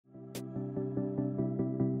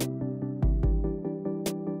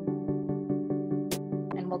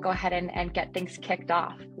go ahead and get things kicked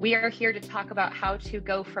off. We are here to talk about how to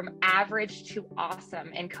go from average to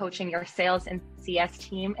awesome in coaching your sales and CS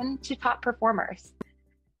team and to top performers.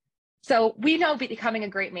 So we know becoming a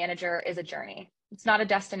great manager is a journey. It's not a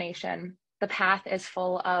destination. The path is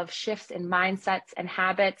full of shifts in mindsets and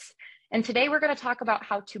habits. And today we're going to talk about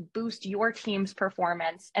how to boost your team's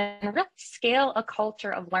performance and really scale a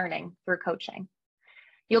culture of learning through coaching.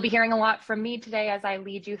 You'll be hearing a lot from me today as I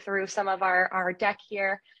lead you through some of our deck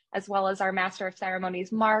here, as well as our Master of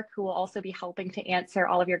Ceremonies, Mark, who will also be helping to answer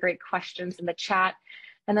all of your great questions in the chat.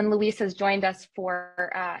 And then Luis has joined us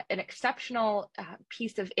for an exceptional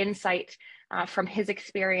piece of insight from his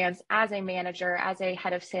experience as a manager, as a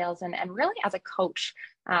head of sales, and really as a coach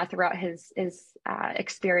throughout his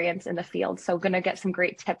experience in the field. So going to get some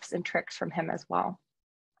great tips and tricks from him as well.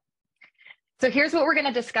 So here's what we're going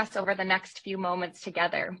to discuss over the next few moments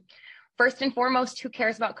together. First and foremost, who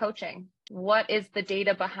cares about coaching? What is the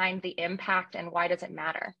data behind the impact and why does it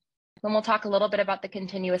matter? Then we'll talk a little bit about the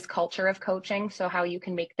continuous culture of coaching, so how you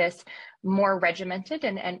can make this more regimented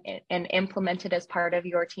and implemented as part of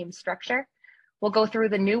your team structure. We'll go through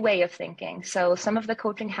the new way of thinking. So some of the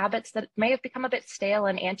coaching habits that may have become a bit stale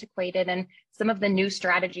and antiquated, and some of the new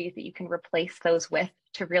strategies that you can replace those with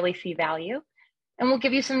to really see value. And we'll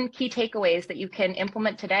give you some key takeaways that you can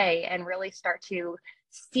implement today and really start to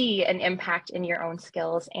see an impact in your own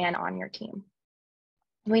skills and on your team.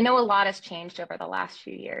 We know a lot has changed over the last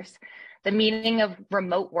few years. The meaning of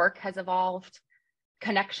remote work has evolved.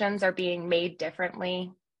 Connections are being made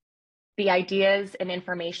differently. The ideas and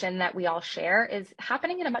information that we all share is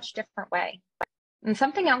happening in a much different way. And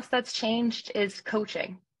something else that's changed is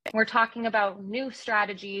coaching. We're talking about new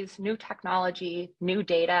strategies, new technology, new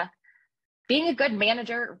data. Being a good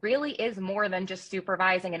manager really is more than just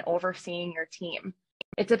supervising and overseeing your team.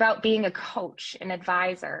 It's about being a coach, an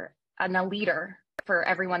advisor, and a leader for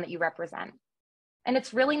everyone that you represent. And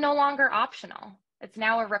it's really no longer optional. It's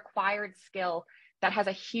now a required skill that has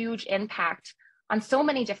a huge impact on so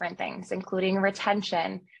many different things, including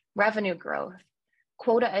retention, revenue growth,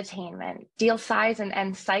 quota attainment, deal size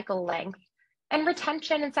and cycle length, and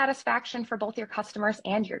retention and satisfaction for both your customers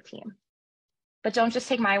and your team. But don't just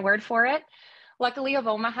take my word for it. Luckily,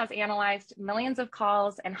 Avoma has analyzed millions of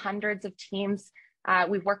calls and hundreds of teams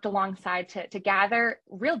we've worked alongside to gather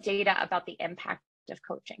real data about the impact of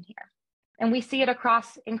coaching here. And we see it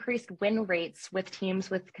across increased win rates with teams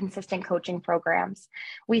with consistent coaching programs.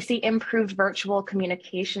 We see improved virtual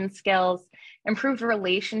communication skills, improved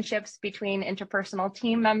relationships between interpersonal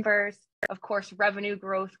team members, of course, revenue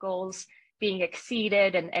growth goals being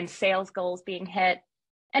exceeded and sales goals being hit,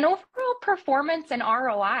 and overall performance and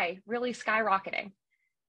ROI really skyrocketing.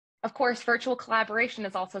 Of course, virtual collaboration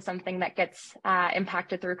is also something that gets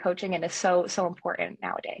impacted through coaching and is so important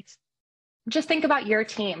nowadays. Just think about your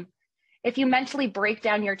team. If you mentally break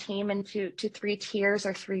down your team into 3 tiers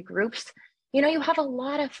or 3 groups, you have a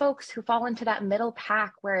lot of folks who fall into that middle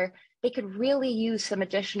pack where they could really use some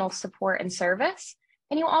additional support and service.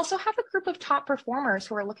 And you also have a group of top performers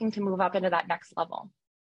who are looking to move up into that next level.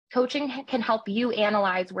 Coaching can help you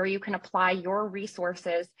analyze where you can apply your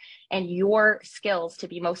resources and your skills to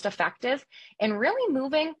be most effective and really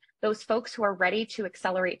moving those folks who are ready to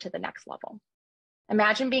accelerate to the next level.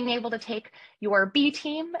 Imagine being able to take your B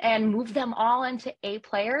team and move them all into A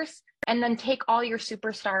players and then take all your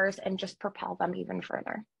superstars and just propel them even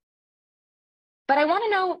further. But I want to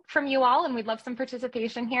know from you all, and we'd love some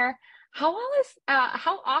participation here, how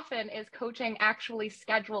often is coaching actually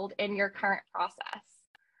scheduled in your current process?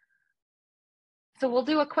 So we'll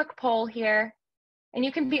do a quick poll here, and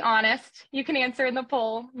you can be honest. You can answer in the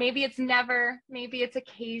poll. Maybe it's never, maybe it's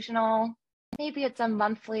occasional, maybe it's a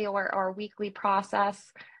monthly or weekly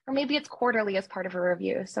process, or maybe it's quarterly as part of a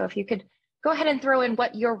review. So if you could go ahead and throw in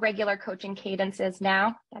what your regular coaching cadence is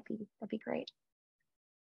now, that'd be great.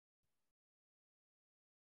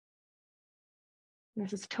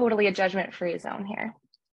 This is totally a judgment-free zone here.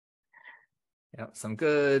 Yep, some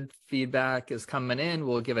good feedback is coming in.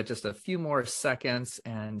 We'll give it just a few more seconds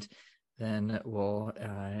and then we'll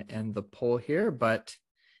end the poll here. But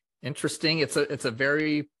interesting, it's a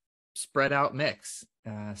very spread out mix.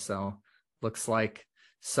 So looks like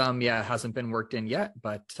some, hasn't been worked in yet,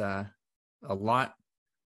 but a lot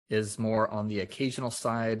is more on the occasional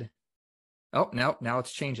side. Oh, no, now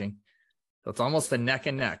it's changing. So it's almost a neck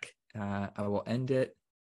and neck. I will end it.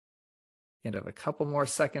 End of a couple more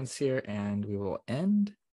seconds here and we will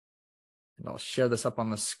end. And I'll share this up on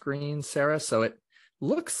the screen, Sarah. So it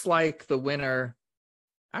looks like the winner,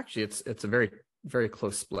 actually it's a very, very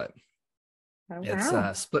close split. Oh, wow.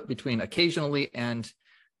 It's split between occasionally and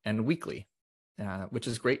weekly, which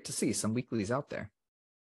is great to see some weeklies out there.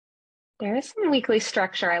 There is some weekly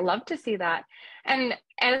structure. I love to see that. And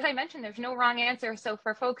as I mentioned, there's no wrong answer. So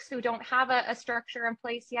for folks who don't have a structure in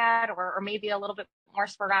place yet, or maybe a little bit more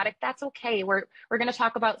sporadic, that's okay. We're going to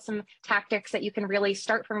talk about some tactics that you can really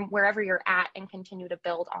start from wherever you're at and continue to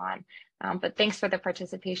build on. But thanks for the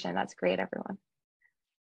participation. That's great, everyone.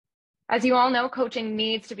 As you all know, coaching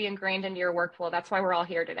needs to be ingrained into your workflow. That's why we're all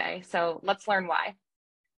here today. So let's learn why.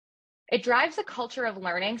 It drives a culture of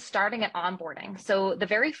learning starting at onboarding. So the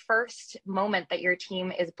very first moment that your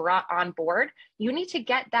team is brought on board, you need to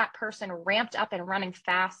get that person ramped up and running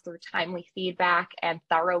fast through timely feedback and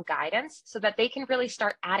thorough guidance so that they can really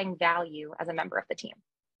start adding value as a member of the team.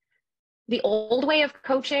 The old way of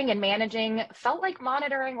coaching and managing felt like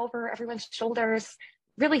monitoring over everyone's shoulders,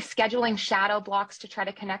 really scheduling shadow blocks to try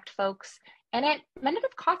to connect folks. And it ended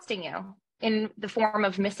up costing you in the form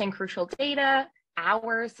of missing crucial data,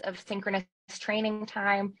 hours of synchronous training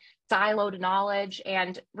time, siloed knowledge,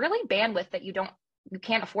 and really bandwidth that you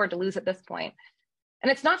can't afford to lose at this point.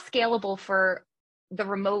 And it's not scalable for the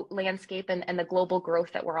remote landscape and the global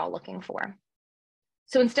growth that we're all looking for.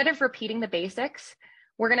 So instead of repeating the basics,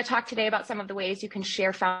 we're going to talk today about some of the ways you can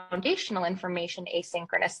share foundational information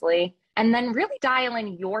asynchronously, and then really dial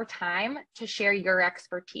in your time to share your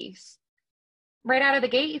expertise. Right out of the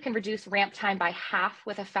gate, you can reduce ramp time by half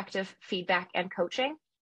with effective feedback and coaching.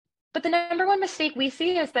 But the number one mistake we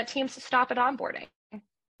see is that teams stop at onboarding.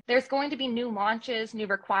 There's going to be new launches, new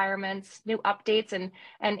requirements, new updates, and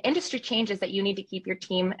industry changes that you need to keep your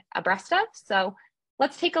team abreast of. So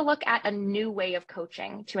let's take a look at a new way of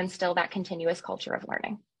coaching to instill that continuous culture of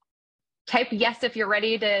learning. Type yes if you're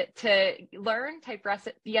ready to learn. Type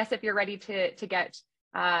yes if you're ready to get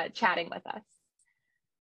chatting with us.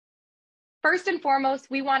 First and foremost,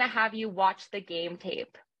 we want to have you watch the game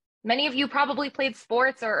tape. Many of you probably played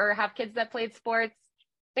sports or have kids that played sports.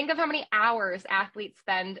 Think of how many hours athletes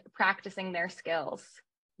spend practicing their skills,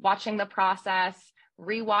 watching the process,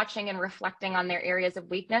 rewatching and reflecting on their areas of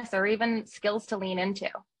weakness, or even skills to lean into.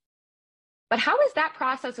 But how is that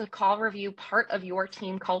process of call review part of your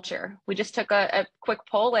team culture? We just took a quick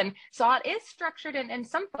poll and saw it is structured in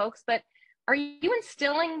some folks, but are you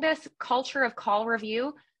instilling this culture of call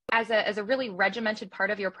review as a really regimented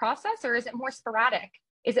part of your process, or is it more sporadic?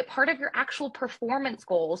 Is it part of your actual performance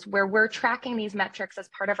goals where we're tracking these metrics as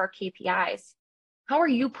part of our KPIs? How are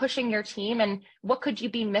you pushing your team, and what could you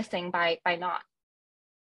be missing by not?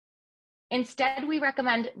 Instead, we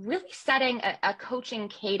recommend really setting a coaching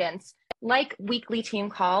cadence like weekly team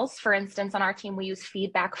calls. For instance, on our team, we use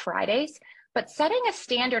Feedback Fridays, but setting a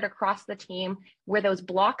standard across the team where those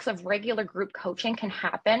blocks of regular group coaching can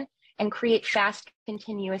happen and create fast,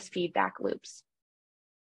 continuous feedback loops.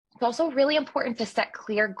 It's also really important to set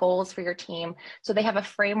clear goals for your team so they have a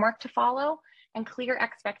framework to follow and clear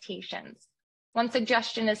expectations. One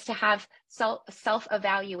suggestion is to have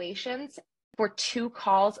self-evaluations for 2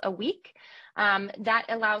 calls a week. That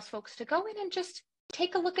allows folks to go in and just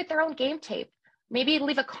take a look at their own game tape. Maybe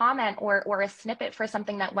leave a comment or a snippet for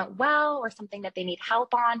something that went well or something that they need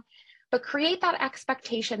help on. But create that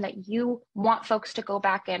expectation that you want folks to go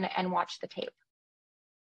back in and watch the tape.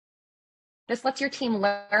 This lets your team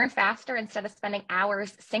learn faster instead of spending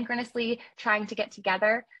hours synchronously trying to get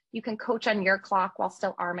together. You can coach on your clock while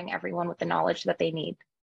still arming everyone with the knowledge that they need.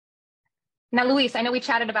 Now, Luis, I know we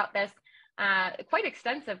chatted about this quite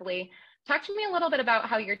extensively. Talk to me a little bit about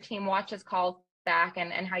how your team watches calls back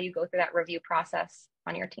and how you go through that review process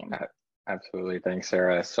on your team. Absolutely. Thanks,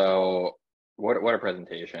 Sarah. So what a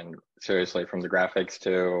presentation. Seriously, from the graphics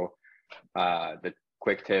to the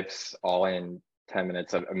quick tips, all in 10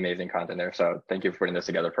 minutes of amazing content there. So thank you for putting this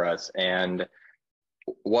together for us. And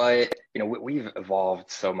we've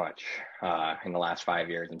evolved so much in the last 5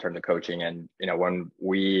 years in terms of coaching. And, when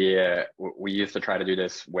we used to try to do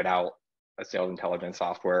this without a sales intelligence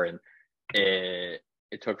software, and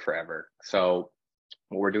it took forever. So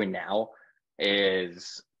what we're doing now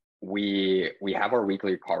is we have our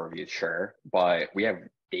weekly call reviews, sure, but we have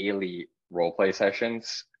daily role play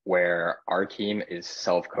sessions where our team is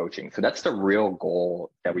self-coaching. So that's the real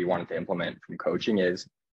goal that we wanted to implement from coaching is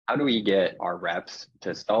how do we get our reps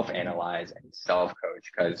to self-analyze and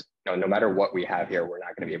self-coach? Because no matter what we have here, we're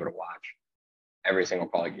not going to be able to watch every single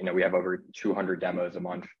call. We have over 200 demos a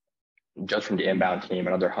month just from the inbound team,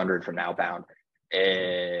 another 100 from outbound.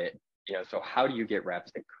 So how do you get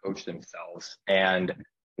reps to coach themselves? And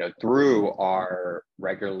through our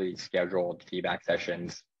regularly scheduled feedback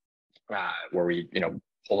sessions, where we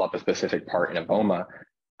pull up a specific part in Avoma,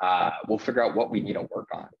 we'll figure out what we need to work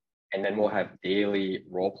on, and then we'll have daily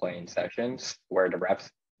role playing sessions where the reps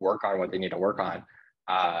work on what they need to work on,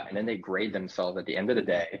 and then they grade themselves at the end of the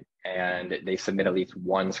day. and they submit at least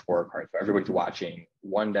one scorecard. So everybody's watching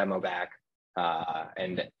one demo back,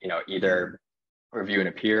 and either reviewing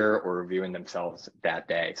a peer or reviewing themselves that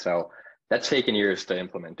day. So that's taken years to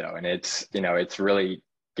implement though, and it's really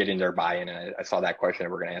getting their buy-in. And I saw that question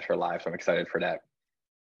that we're going to answer live, so I'm excited for that.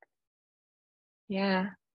 Yeah.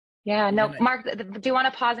 No, Mark, do you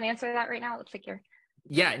want to pause and answer that right now? It looks like you're.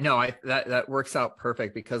 Yeah, no, that works out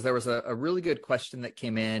perfect, because there was a really good question that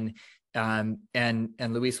came in, and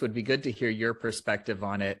Luis, would be good to hear your perspective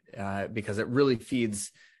on it, because it really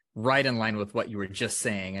feeds right in line with what you were just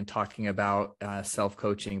saying and talking about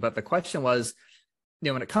self-coaching. But the question was,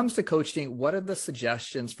 when it comes to coaching, what are the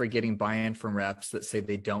suggestions for getting buy-in from reps that say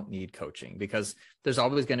they don't need coaching? Because there's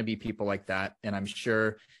always going to be people like that. And I'm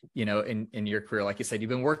sure, in your career, like you said, you've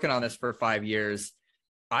been working on this for 5 years.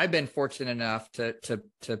 I've been fortunate enough to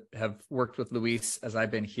have worked with Luis as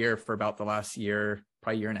I've been here for about the last year,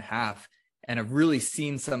 probably year and a half, and I've really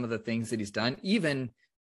seen some of the things that he's done, even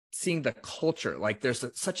seeing the culture. Like there's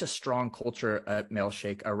such a strong culture at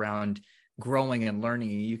Mailshake around growing and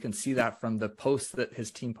learning. You can see that from the posts that his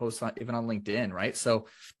team posts on, even on LinkedIn, right? So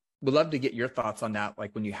we'd love to get your thoughts on that.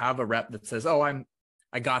 Like when you have a rep that says, "Oh, I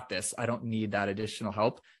got this, I don't need that additional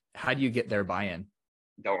help," how do you get their buy-in?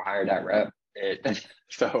 Don't hire that rep.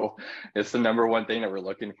 So it's the number one thing that we're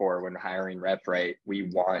looking for when hiring reps, right? We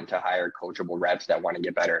want to hire coachable reps that want to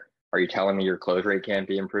get better. Are you telling me your close rate can't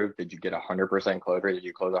be improved? Did you get 100% close rate? Did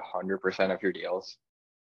you close 100% of your deals?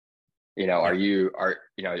 Are you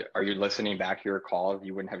listening back to your calls?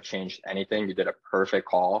 You wouldn't have changed anything. You did a perfect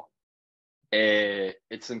call.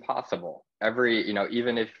 It's impossible.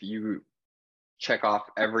 Even if you check off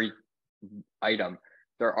every item,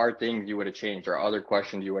 there are things you would have changed or other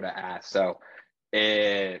questions you would have asked. So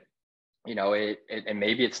and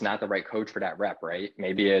maybe it's not the right coach for that rep, right?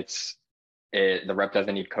 Maybe the rep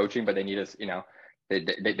doesn't need coaching, but they need us,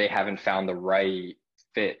 they haven't found the right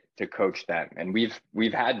fit to coach them. And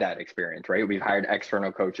we've had that experience, right? We've hired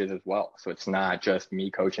external coaches as well. So it's not just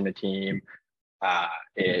me coaching the team.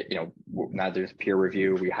 Not just peer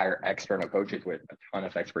review. We hire external coaches with a ton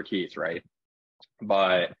of expertise, right?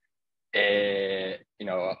 But a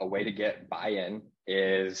way to get buy-in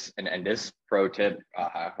is, and this pro tip,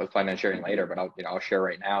 I was planning on sharing later, but I'll share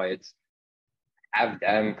right now. It's have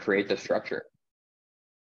them create the structure.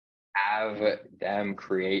 Have them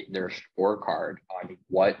create their scorecard on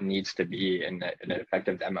what needs to be in an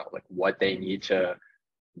effective demo, like what they need to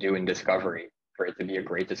do in discovery for it to be a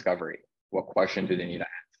great discovery. What questions do they need to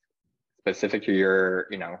ask specific to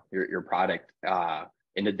your product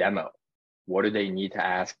in the demo? What do they need to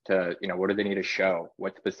ask to, what do they need to show?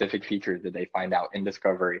 What specific features did they find out in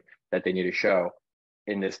discovery that they need to show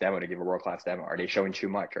in this demo to give a world-class demo? Are they showing too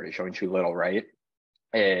much? Are they showing too little, right?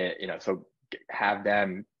 So have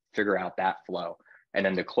them figure out that flow. And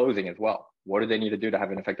then the closing as well. What do they need to do to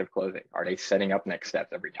have an effective closing? Are they setting up next steps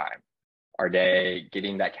every time? Are they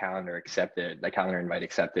getting that calendar invite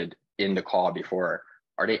accepted in the call before?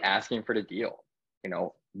 Are they asking for the deal?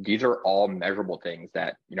 These are all measurable things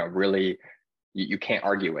that, really you can't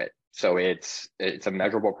argue it. So it's a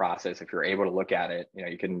measurable process. If you're able to look at it,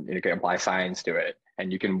 you can apply science to it,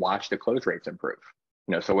 and you can watch the close rates improve.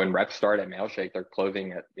 So when reps start at Mailshake, they're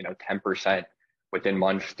closing at 10%. Within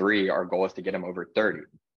month 3, our goal is to get them over 30.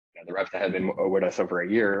 The reps that have been with us over a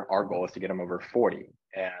year, our goal is to get them over 40,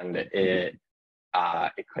 and it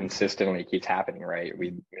consistently keeps happening, right?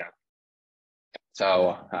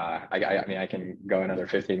 So I can go another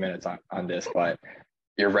 15 minutes on this, but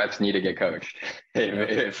your reps need to get coached.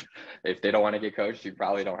 If they don't want to get coached, you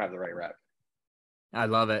probably don't have the right rep. I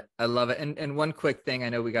love it. And one quick thing, I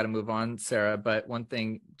know we got to move on, Sarah, but one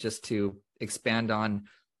thing just to expand on.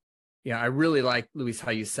 Yeah, I really like, Luis, how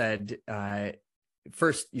you said,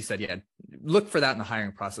 first you said, look for that in the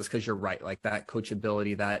hiring process, because you're right. Like that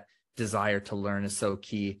coachability, that desire to learn is so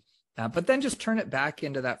key. But then just turn it back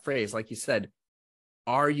into that phrase. Like you said,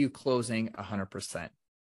 are you closing 100%?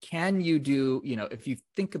 Can you do, if you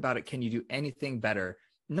think about it, can you do anything better?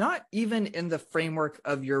 Not even in the framework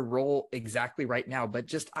of your role exactly right now, but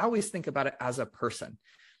just I always think about it as a person,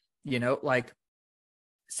 like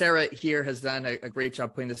Sarah here has done a great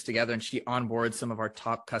job putting this together, and she onboards some of our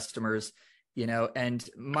top customers, and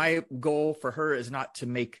my goal for her is not to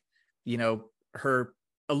make, her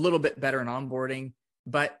a little bit better in onboarding,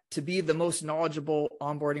 but to be the most knowledgeable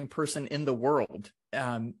onboarding person in the world,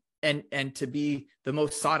 and to be the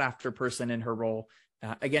most sought after person in her role.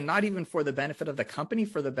 Again, not even for the benefit of the company,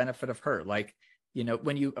 for the benefit of her. Like,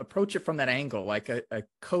 when you approach it from that angle, like a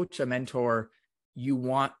coach, a mentor, you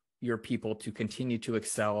want your people to continue to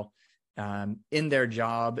excel in their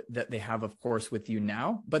job that they have, of course, with you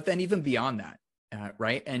now, but then even beyond that,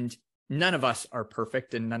 right? And none of us are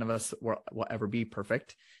perfect, and none of us will ever be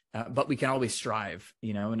perfect, but we can always strive,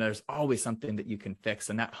 and there's always something that you can fix.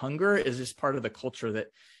 And that hunger is just part of the culture that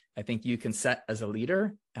I think you can set as a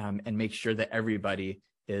leader, and make sure that everybody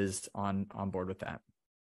is on board with that.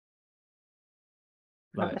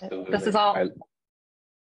 Love it. This is all.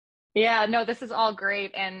 Yeah, no, this is all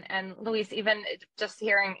great. And Luis, even just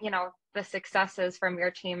hearing, the successes from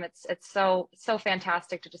your team, it's so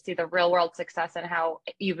fantastic to just see the real world success and how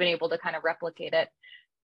you've been able to kind of replicate it.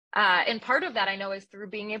 And part of that I know is through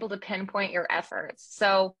being able to pinpoint your efforts.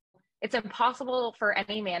 So it's impossible for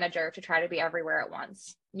any manager to try to be everywhere at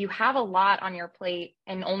once. You have a lot on your plate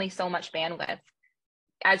and only so much bandwidth.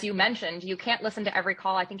 As you mentioned, you can't listen to every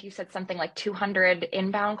call. I think you said something like 200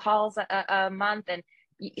 inbound calls a month, and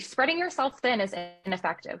spreading yourself thin is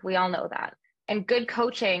ineffective. We all know that. And good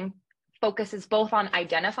coaching focuses both on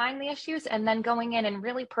identifying the issues and then going in and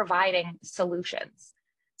really providing solutions.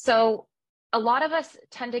 So a lot of us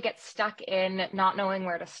tend to get stuck in not knowing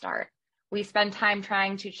where to start. We spend time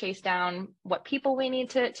trying to chase down what people we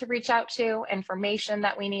need to reach out to, information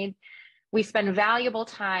that we need. We spend valuable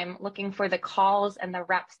time looking for the calls and the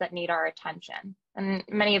reps that need our attention. And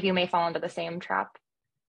many of you may fall into the same trap.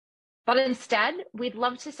 But instead, we'd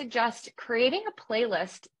love to suggest creating a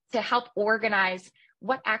playlist to help organize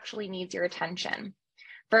what actually needs your attention.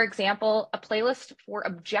 For example, a playlist for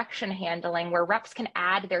objection handling where reps can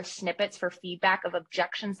add their snippets for feedback of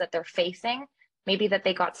objections that they're facing, maybe that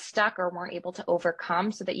they got stuck or weren't able to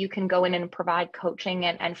overcome, so that you can go in and provide coaching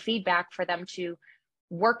and feedback for them to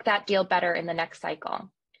work that deal better in the next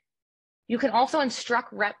cycle. You can also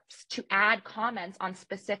instruct reps to add comments on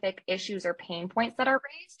specific issues or pain points that are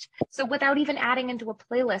raised. So without even adding into a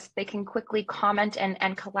playlist, they can quickly comment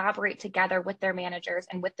and collaborate together with their managers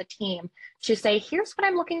and with the team to say, here's what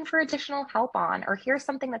I'm looking for additional help on, or here's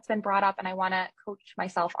something that's been brought up and I want to coach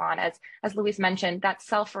myself on. As Luis mentioned, that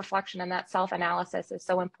self-reflection and that self-analysis is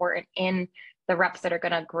so important in the reps that are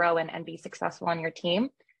going to grow and be successful on your team.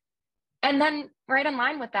 And then right in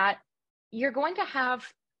line with that, you're going to have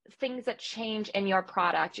things that change in your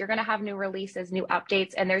product. You're going to have new releases, new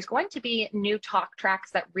updates, and there's going to be new talk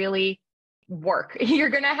tracks that really work. You're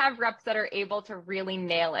going to have reps that are able to really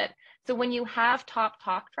nail it. So when you have top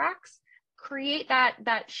talk tracks, create that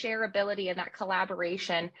shareability and that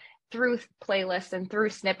collaboration through playlists and through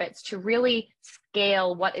snippets to really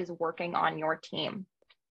scale what is working on your team.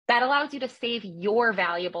 That allows you to save your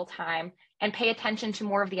valuable time and pay attention to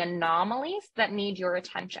more of the anomalies that need your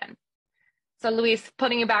attention. So Luis,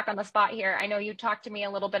 putting you back on the spot here, I know you talked to me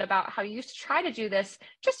a little bit about how you used to try to do this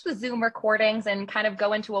just with Zoom recordings and kind of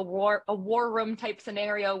go into a war room type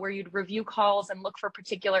scenario where you'd review calls and look for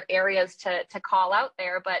particular areas to call out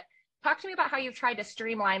there. But talk to me about how you've tried to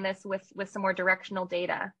streamline this with some more directional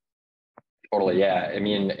data. Totally, yeah. I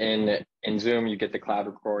mean, in Zoom, you get the cloud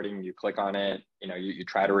recording, you click on it, you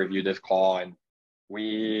try to review this call, and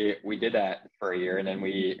we did that for a year, and then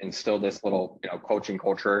we instilled this little coaching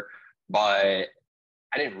culture. But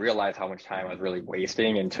I didn't realize how much time I was really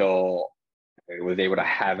wasting until I was able to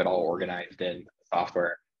have it all organized in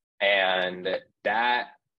software. And that,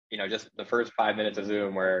 just the first 5 minutes of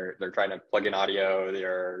Zoom where they're trying to plug in audio,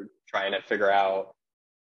 they're trying to figure out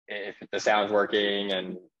if the sound's working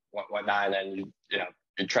and whatnot, and then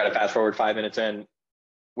you try to fast forward 5 minutes in.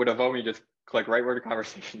 With Avoma, you just click right where the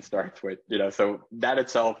conversation starts with, so that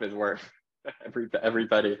itself is worth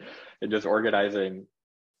everybody and just organizing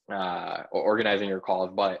your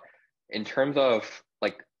calls. But in terms of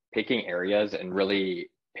like picking areas and really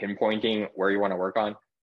pinpointing where you want to work on,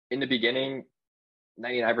 in the beginning,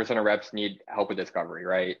 99% of reps need help with discovery,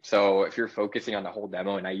 right? So if you're focusing on the whole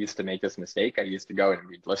demo, and I used to make this mistake, I used to go and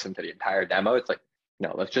listen to the entire demo. It's like,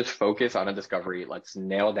 no, let's just focus on a discovery. Let's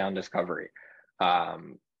nail down discovery.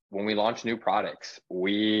 When we launch new products,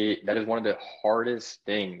 that is one of the hardest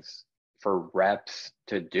things for reps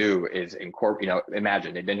to do is incorporate,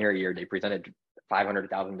 imagine they've been here a year, they presented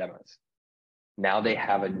 500,000 demos. Now they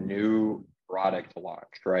have a new product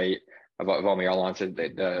launched, right? Avoma are launching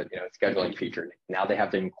the scheduling feature. Now they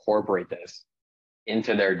have to incorporate this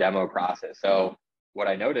into their demo process. So what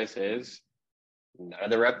I notice is none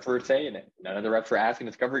of the reps were saying it. None of the reps were asking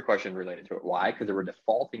discovery questions related to it. Why? Because they were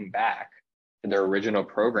defaulting back to their original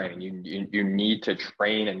programming. You need to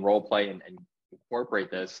train and role play and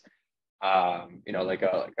incorporate this, like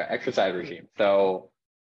a exercise regime. So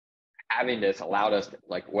having this allowed us,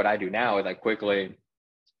 like what I do now is I quickly,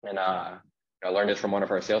 and I learned this from one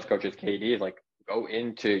of our sales coaches, KD, is like go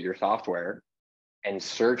into your software and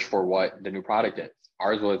search for what the new product is.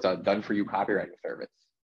 Ours was a done for you copywriting service.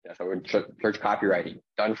 So we would search copywriting,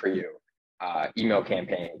 done for you. email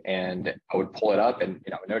campaign, and I would pull it up and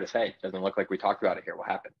I would notice, hey, it doesn't look like we talked about it here. What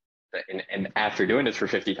happened? And after doing this for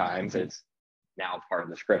 50 times, it's now part of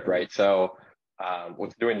the script, right? So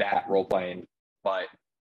with doing that role playing, but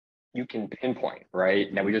you can pinpoint,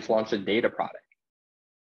 right? Now we just launched a data product.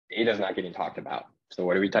 Data is not getting talked about. So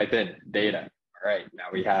what do we type in? Data. All right, now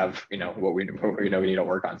we have what we know we need to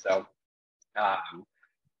work on. So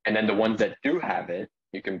and then the ones that do have it,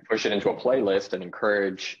 you can push it into a playlist and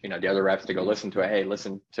encourage the other reps to go listen to it. Hey,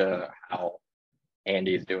 listen to how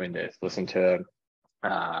Andy's doing this. Listen to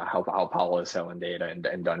how Paul is selling data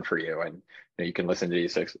and done for you, and you can listen to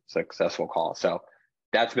these successful calls. So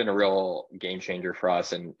that's been a real game changer for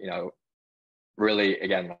us, and really,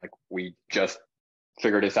 again, like we just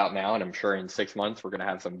figured this out now, and I'm sure in 6 months we're going to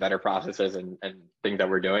have some better processes and things that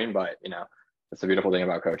we're doing. But that's the beautiful thing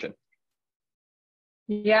about coaching.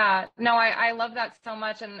 Yeah, no, I love that so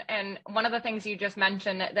much. And one of the things you just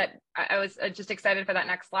mentioned that I was just excited for that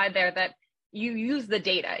next slide there, that you use the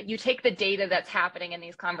data. You take the data that's happening in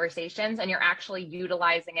these conversations and you're actually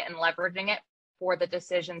utilizing it and leveraging it for the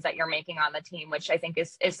decisions that you're making on the team, which I think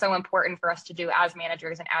is so important for us to do as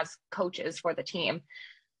managers and as coaches for the team.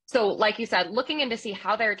 So like you said, looking in to see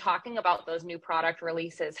how they're talking about those new product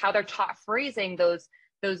releases, how they're phrasing those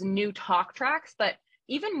new talk tracks, but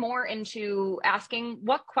even more into asking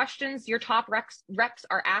what questions your top reps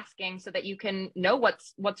are asking so that you can know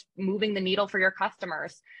what's moving the needle for your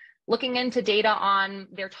customers. Looking into data on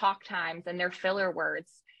their talk times and their filler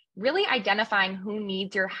words, really identifying who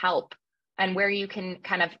needs your help and where you can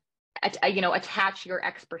kind of attach your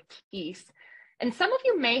expertise. And some of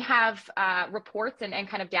you may have reports and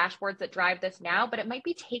kind of dashboards that drive this now, but it might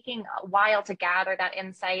be taking a while to gather that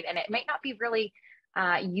insight, and it might not be really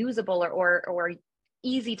usable or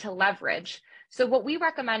easy to leverage. So what we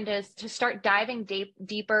recommend is to start diving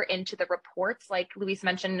deeper into the reports, like Luis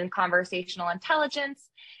mentioned, in conversational intelligence,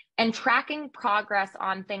 and tracking progress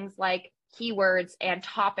on things like keywords and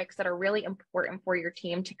topics that are really important for your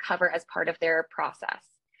team to cover as part of their process.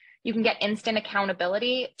 You can get instant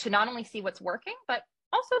accountability to not only see what's working, but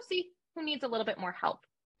also see who needs a little bit more help.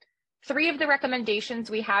 3 of the recommendations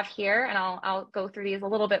we have here, and I'll go through these a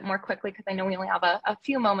little bit more quickly because I know we only have a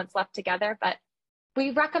few moments left together, but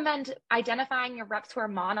we recommend identifying your reps who are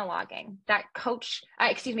monologuing. That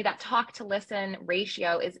talk to listen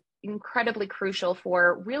ratio is incredibly crucial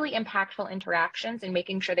for really impactful interactions and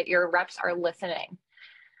making sure that your reps are listening.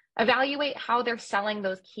 Evaluate how they're selling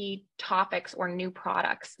those key topics or new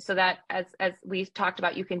products so that, as we've talked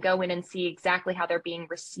about, you can go in and see exactly how they're being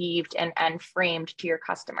received and framed to your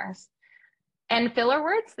customers. And filler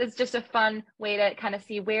words is just a fun way to kind of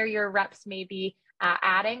see where your reps may be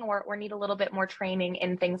adding or need a little bit more training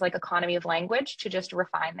in things like economy of language to just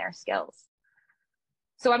refine their skills.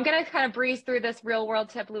 So I'm going to kind of breeze through this real world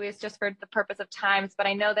tip, Luis, just for the purpose of times, but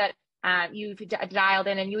I know that you've dialed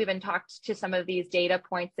in and you even talked to some of these data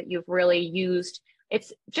points that you've really used.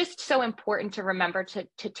 It's just so important to remember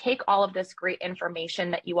to take all of this great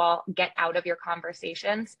information that you all get out of your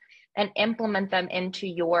conversations and implement them into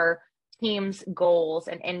your team's goals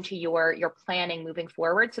and into your planning moving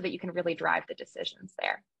forward so that you can really drive the decisions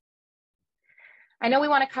there. I know we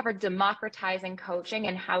want to cover democratizing coaching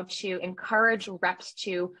and how to encourage reps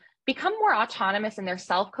to become more autonomous in their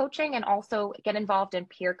self-coaching and also get involved in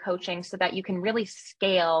peer coaching so that you can really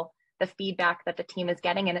scale the feedback that the team is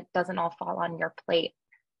getting and it doesn't all fall on your plate.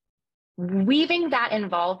 Weaving that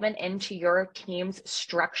involvement into your team's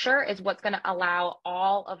structure is what's going to allow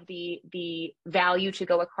all of the value to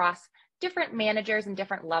go across different managers and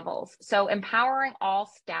different levels. So empowering all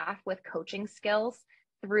staff with coaching skills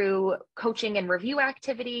through coaching and review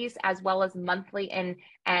activities, as well as monthly and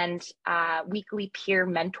weekly peer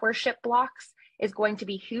mentorship blocks, is going to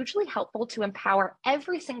be hugely helpful to empower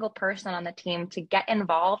every single person on the team to get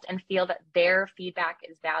involved and feel that their feedback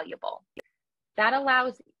is valuable. That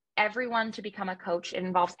allows everyone to become a coach. It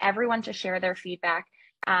involves everyone to share their feedback,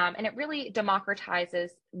 and it really democratizes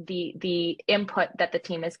the input that the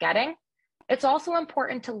team is getting. It's also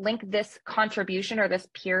important to link this contribution or this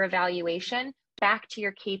peer evaluation back to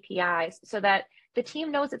your KPIs so that the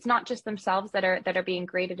team knows it's not just themselves that are being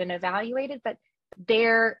graded and evaluated, but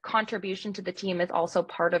their contribution to the team is also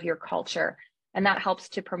part of your culture. And that helps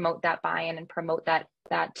to promote that buy-in and promote that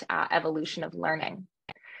evolution of learning.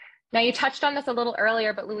 Now, you touched on this a little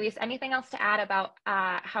earlier, but Luis, anything else to add about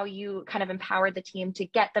how you kind of empowered the team to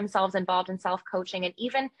get themselves involved in self-coaching, and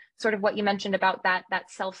even sort of what you mentioned about that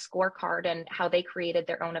self-scorecard and how they created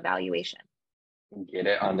their own evaluation? Get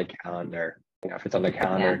it on the calendar. If it's on the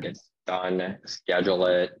calendar, it gets done. Schedule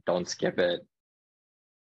it. Don't skip it.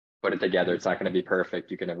 Put it together. It's not going to be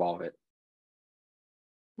perfect. You can evolve it.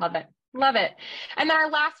 Love it. Love it. And then our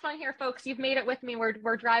last one here, folks, you've made it with me.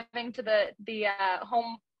 We're driving to the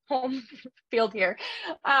home field here.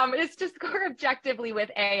 Is to score objectively with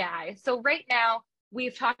AI. So right now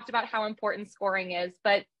we've talked about how important scoring is,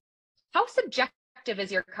 but how subjective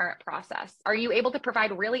is your current process? Are you able to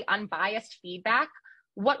provide really unbiased feedback?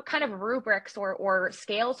 What kind of rubrics or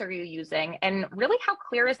scales are you using? And really, how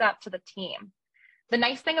clear is that to the team? The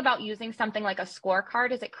nice thing about using something like a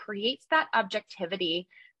scorecard is it creates that objectivity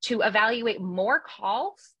to evaluate more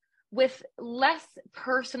calls with less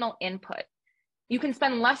personal input. You can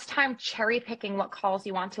spend less time cherry picking what calls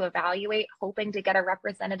you want to evaluate, hoping to get a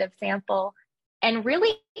representative sample, and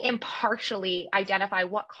really impartially identify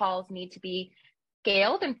what calls need to be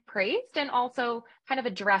scaled and praised and also kind of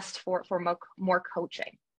addressed for more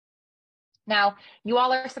coaching. Now, you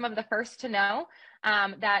all are some of the first to know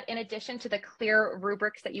that in addition to the clear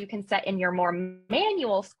rubrics that you can set in your more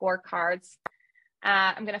manual scorecards,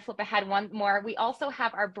 I'm going to flip ahead one more. We also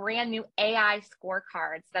have our brand new AI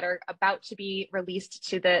scorecards that are about to be released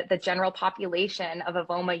to the general population of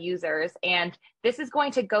Avoma users. And this is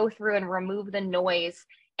going to go through and remove the noise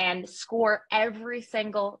and score every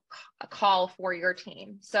single call for your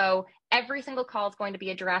team. So every single call is going to be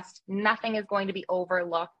addressed. Nothing is going to be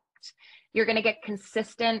overlooked. You're going to get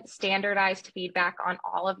consistent, standardized feedback on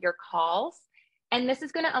all of your calls. And this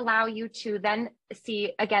is going to allow you to then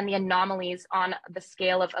see, again, the anomalies on the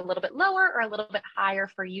scale of a little bit lower or a little bit higher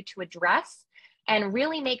for you to address and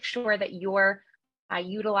really make sure that you're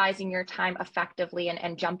utilizing your time effectively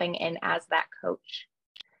and jumping in as that coach.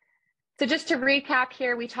 So just to recap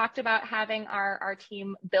here, we talked about having our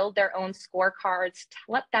team build their own scorecards,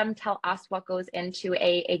 let them tell us what goes into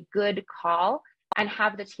a good call and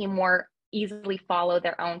have the team more easily follow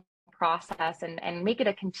their own process and make it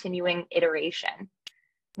a continuing iteration.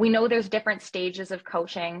 We know there's different stages of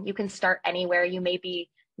coaching. You can start anywhere. You may be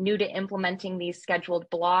new to implementing these scheduled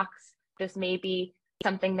blocks. This may be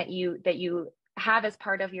something that you have as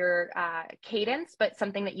part of your cadence, but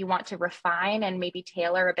something that you want to refine and maybe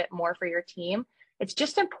tailor a bit more for your team. It's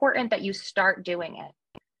just important that you start doing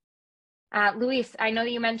it. Luis, I know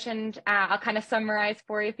that you mentioned, I'll kind of summarize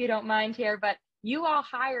for you if you don't mind here, but you all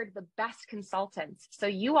hired the best consultants. So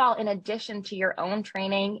you all, in addition to your own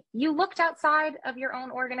training, you looked outside of your own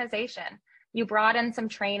organization. You brought in some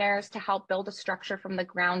trainers to help build a structure from the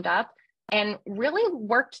ground up and really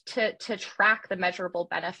worked to track the measurable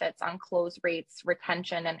benefits on close rates,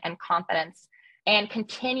 retention, and confidence, and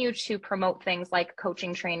continue to promote things like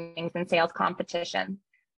coaching trainings and sales competition.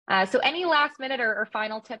 So any last minute or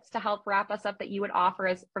final tips to help wrap us up that you would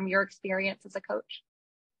offer from your experience as a coach?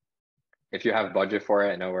 If you have budget for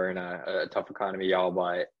it, I know we're in a tough economy, y'all,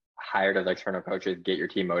 but hire those external coaches, get your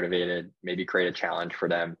team motivated, maybe create a challenge for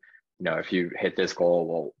them. If you hit this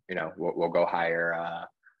goal, we'll go hire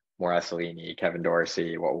more Assolini, Kevin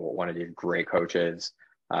Dorsey, one of these great coaches,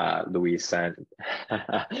 Luis sent.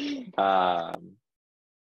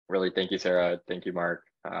 Really, thank you, Sarah. Thank you, Mark,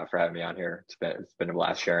 for having me on here. It's been a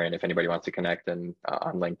blast sharing. If anybody wants to connect on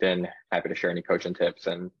LinkedIn, happy to share any coaching tips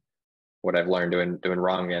and what I've learned doing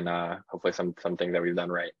wrong and hopefully something that we've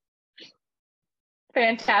done right.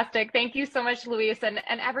 Fantastic. Thank you so much, Luis. And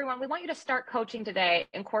everyone, we want you to start coaching today.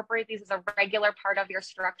 Incorporate these as a regular part of your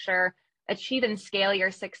structure. Achieve and scale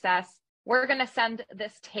your success. We're going to send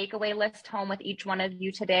this takeaway list home with each one of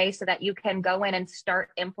you today so that you can go in and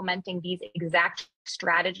start implementing these exact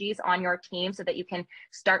strategies on your team so that you can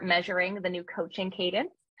start measuring the new coaching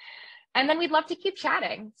cadence. And then we'd love to keep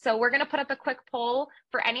chatting. So we're going to put up a quick poll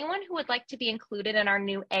for anyone who would like to be included in our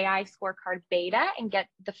new AI scorecard beta and get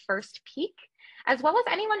the first peek, as well as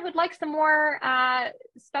anyone who would like some more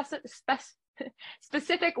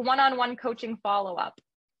specific one-on-one coaching follow-up.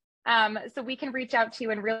 So we can reach out to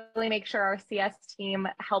you and really make sure our CS team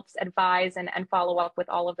helps advise and follow up with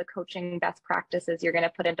all of the coaching best practices you're going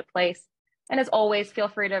to put into place. And as always, feel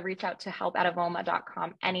free to reach out to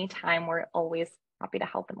help@avoma.com anytime. We're always happy to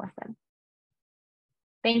help and listen.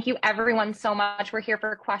 Thank you everyone so much. We're here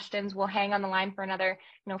for questions. We'll hang on the line for another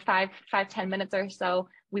 5-10 minutes or so.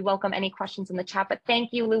 We welcome any questions in the chat, but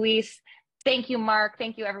thank you, Luis. Thank you, Mark.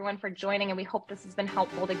 Thank you everyone for joining. And we hope this has been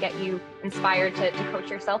helpful to get you inspired to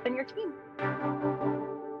coach yourself and your team.